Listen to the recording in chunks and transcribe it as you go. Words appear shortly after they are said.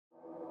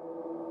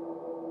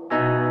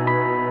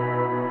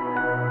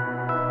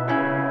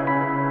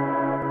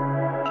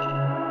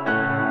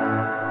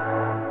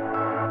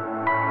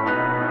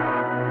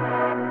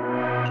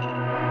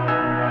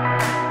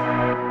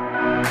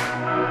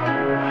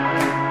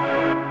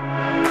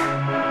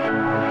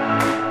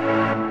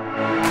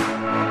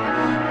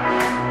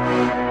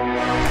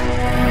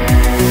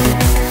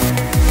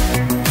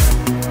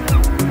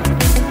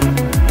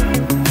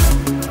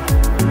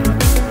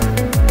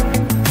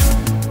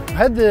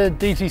had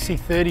the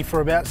DTC30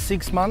 for about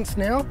 6 months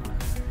now.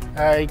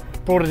 I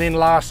brought it in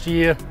last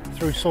year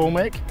through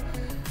Soilmec.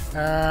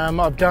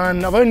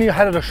 I've only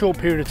had it a short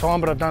period of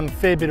time, but I've done a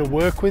fair bit of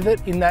work with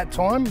it in that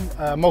time,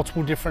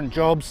 multiple different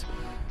jobs.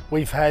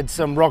 We've had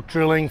some rock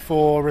drilling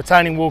for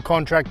retaining wall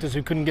contractors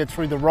who couldn't get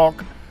through the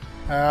rock,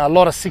 a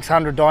lot of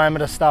 600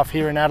 diameter stuff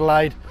here in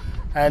Adelaide,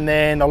 and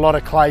then a lot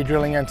of clay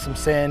drilling and some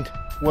sand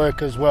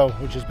work as well,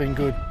 which has been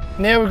good.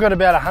 Now we've got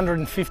about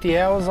 150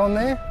 hours on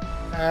there.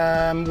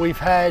 We've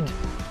had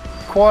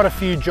quite a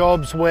few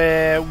jobs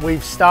where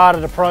we've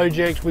started a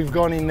project, we've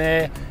gone in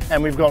there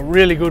and we've got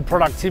really good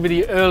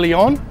productivity early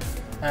on.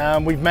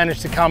 We've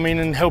managed to come in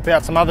and help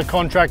out some other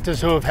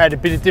contractors who have had a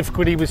bit of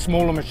difficulty with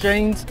smaller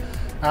machines.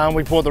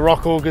 We've brought the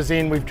rock augers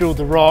in, we've drilled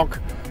the rock,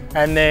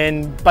 and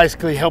then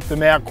basically helped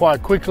them out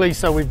quite quickly.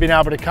 So we've been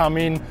able to come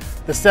in.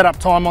 The setup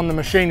time on the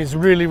machine is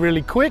really,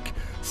 really quick.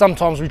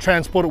 Sometimes we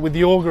transport it with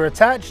the auger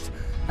attached,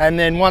 and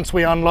then once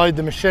we unload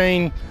the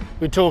machine,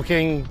 we're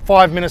talking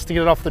 5 minutes to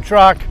get it off the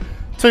truck,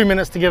 2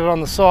 minutes to get it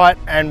on the site,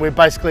 and we're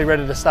basically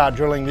ready to start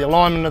drilling. The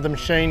alignment of the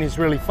machine is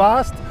really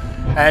fast,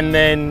 and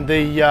then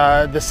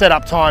the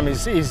setup time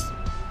is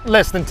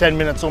less than 10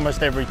 minutes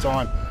almost every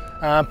time.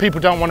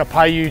 People don't want to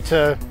pay you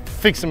to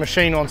fix a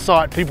machine on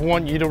site. People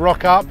want you to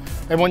rock up,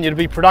 they want you to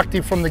be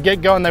productive from the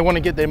get-go, and they want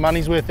to get their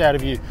money's worth out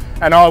of you.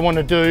 And I want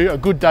to do a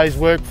good day's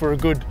work for a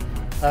good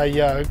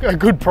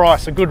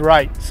price, a good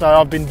rate. So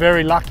I've been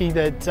very lucky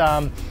that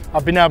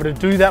I've been able to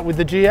do that with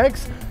the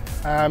Geax.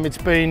 It's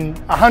been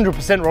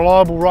 100%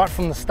 reliable right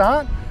from the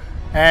start,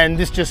 and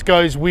this just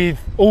goes with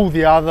all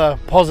the other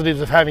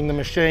positives of having the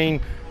machine,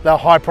 the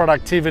high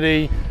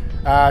productivity,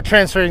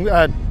 transporting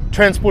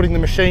the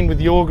machine with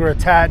the auger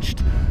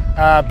attached,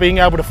 being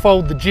able to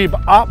fold the jib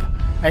up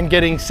and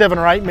getting 7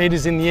 or 8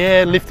 meters in the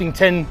air, lifting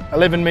 10,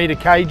 11 meter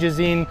cages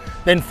in,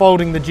 then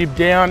folding the jib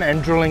down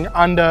and drilling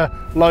under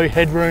low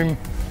headroom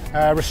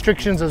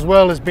restrictions as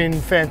well has been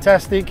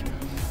fantastic.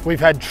 We've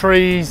had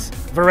trees,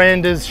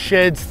 verandas,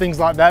 sheds, things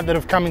like that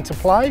have come into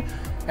play,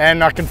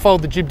 and I can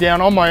fold the jib down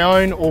on my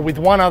own or with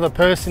one other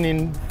person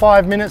in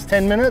 5 minutes,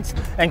 10 minutes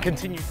and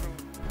continue.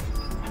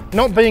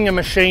 Not being a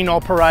machine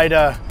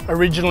operator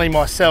originally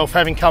myself,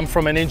 having come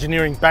from an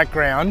engineering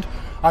background,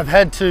 I've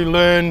had to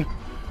learn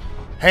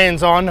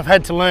hands-on, I've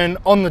had to learn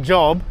on the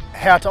job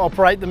how to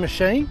operate the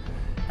machine.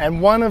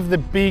 And one of the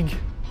big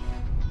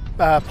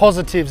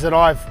positives that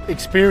I've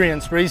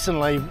experienced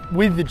recently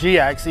with the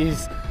Geax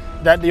is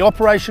that the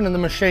operation of the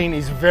machine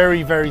is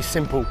very, very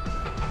simple.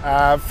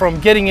 From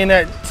getting in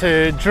it,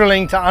 to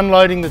drilling, to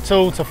unloading the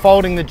tool, to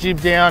folding the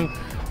jib down,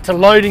 to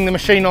loading the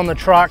machine on the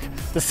truck,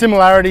 the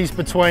similarities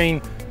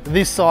between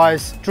this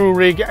size drill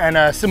rig and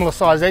a similar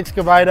size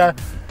excavator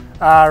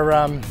are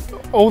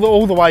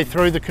all the way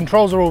through. The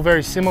controls are all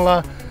very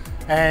similar,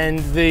 and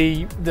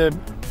the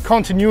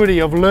continuity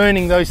of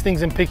learning those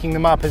things and picking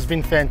them up has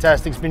been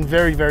fantastic. It's been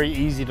very, very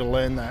easy to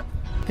learn that.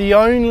 The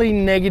only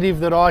negative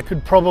that I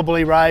could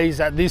probably raise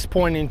at this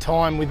point in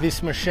time with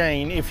this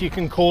machine, if you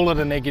can call it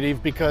a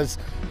negative, because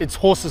it's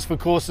horses for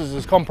courses,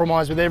 it's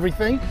compromised with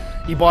everything.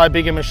 You buy a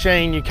bigger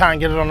machine, you can't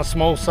get it on a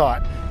small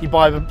site. You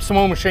buy a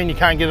small machine, you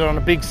can't get it on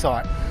a big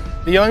site.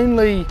 The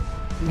only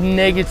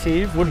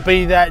negative would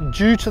be that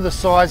due to the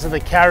size of the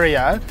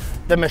carrier,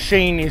 the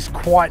machine is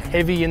quite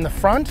heavy in the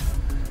front,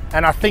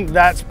 and I think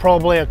that's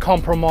probably a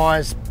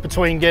compromise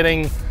between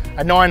getting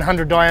a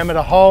 900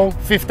 diameter hole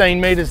 15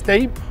 meters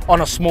deep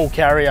on a small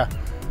carrier.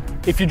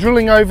 If you're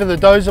drilling over the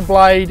dozer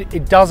blade,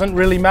 it doesn't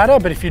really matter,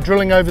 but if you're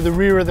drilling over the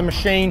rear of the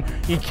machine,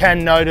 you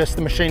can notice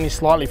the machine is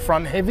slightly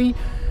front heavy.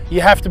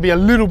 You have to be a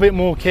little bit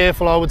more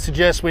careful, I would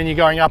suggest, when you're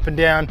going up and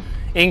down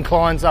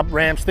inclines, up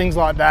ramps, things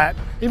like that.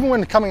 Even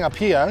when coming up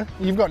here,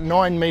 you've got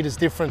 9 meters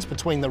difference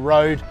between the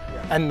road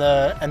and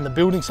the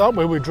building site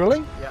where we're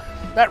drilling.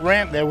 That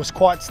ramp there was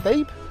quite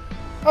steep.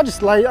 I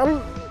just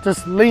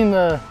lean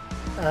the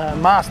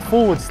mast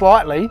forward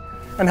slightly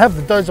and have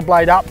the dozer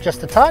blade up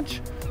just a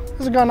touch.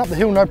 As I'm going up the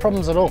hill, no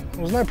problems at all.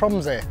 There was no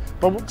problems there.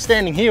 But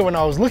standing here when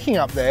I was looking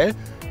up there,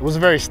 it was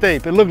very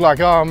steep. It looked like,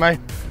 oh mate,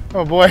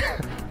 oh boy,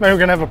 maybe we're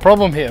gonna have a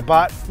problem here.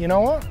 But you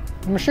know what?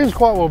 The machine's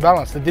quite well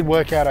balanced. It did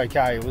work out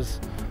okay.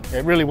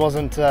 It really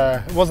wasn't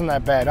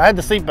that bad. I had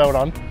the seatbelt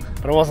on,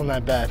 but it wasn't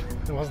that bad.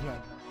 It wasn't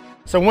that bad.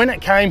 So when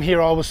it came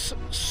here, I was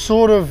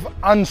sort of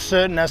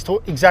uncertain as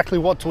to exactly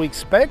what to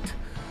expect.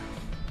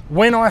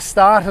 When I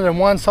started and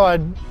once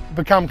I'd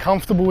become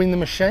comfortable in the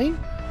machine,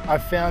 I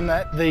found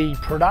that the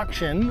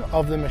production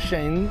of the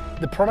machine,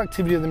 the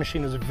productivity of the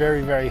machine is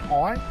very, very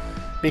high,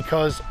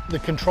 because the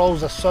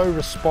controls are so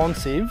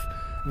responsive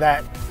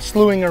that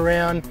slewing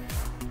around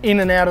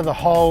in and out of the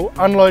hole,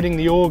 unloading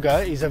the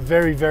auger is a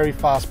very, very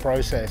fast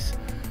process.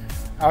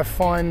 I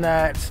find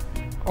that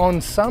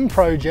on some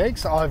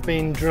projects I've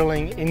been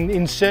drilling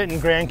in certain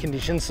ground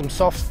conditions, some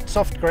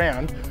soft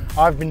ground,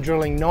 I've been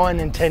drilling 9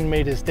 and 10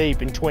 meters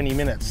deep in 20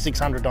 minutes,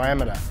 600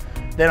 diameter.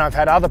 Then I've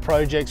had other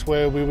projects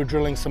where we were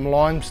drilling some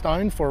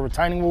limestone for a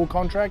retaining wall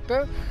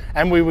contractor,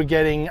 and we were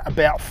getting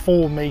about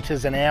 4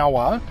 meters an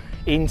hour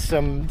in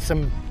some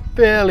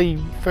fairly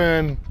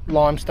firm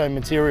limestone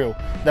material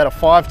that a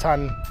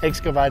 5-ton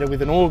excavator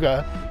with an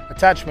auger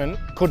attachment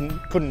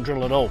couldn't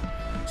drill at all.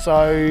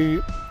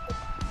 So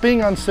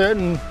being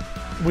uncertain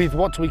with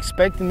what to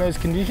expect in those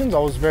conditions, I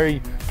was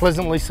very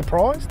pleasantly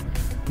surprised.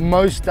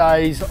 Most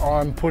days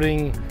I'm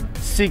putting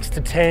 6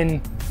 to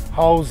 10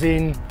 holes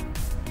in,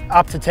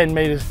 up to 10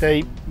 meters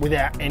deep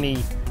without any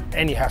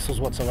hassles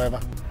whatsoever.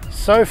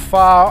 So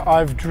far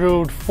I've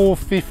drilled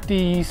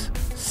 450s,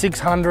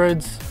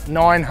 600s,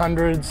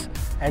 900s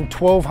and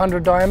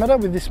 1200 diameter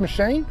with this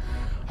machine.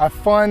 I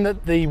find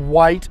that the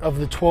weight of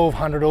the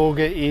 1200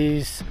 auger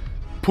is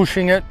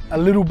pushing it a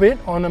little bit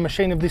on a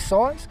machine of this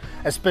size,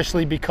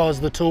 especially because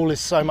the tool is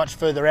so much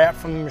further out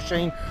from the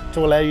machine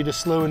to allow you to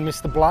slew and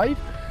miss the blade.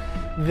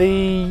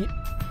 The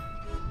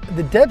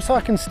depths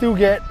I can still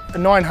get, a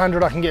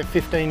 900 I can get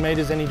 15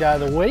 meters any day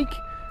of the week.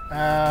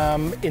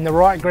 In the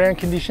right ground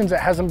conditions it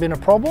hasn't been a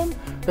problem.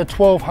 The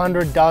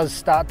 1200 does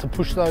start to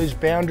push those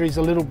boundaries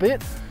a little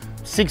bit.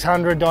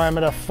 600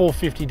 diameter,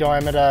 450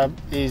 diameter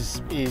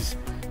is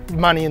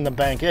money in the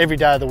bank. Every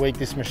day of the week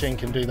this machine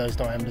can do those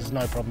diameters,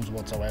 no problems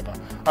whatsoever.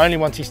 Only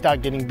once you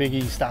start getting bigger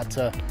you start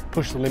to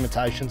push the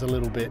limitations a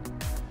little bit.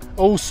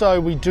 Also,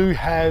 we do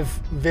have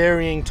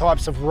varying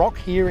types of rock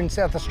here in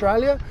South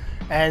Australia,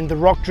 and the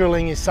rock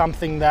drilling is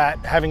something that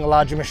having a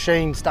larger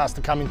machine starts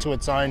to come into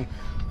its own.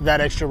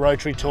 That extra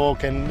rotary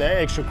torque and the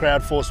extra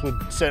crowd force would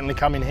certainly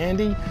come in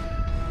handy.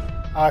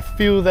 I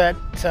feel that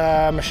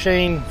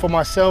machine for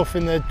myself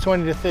in the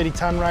 20 to 30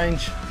 ton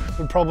range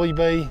would probably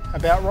be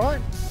about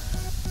right.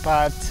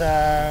 But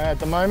at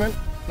the moment,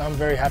 I'm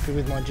very happy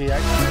with my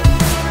Geax.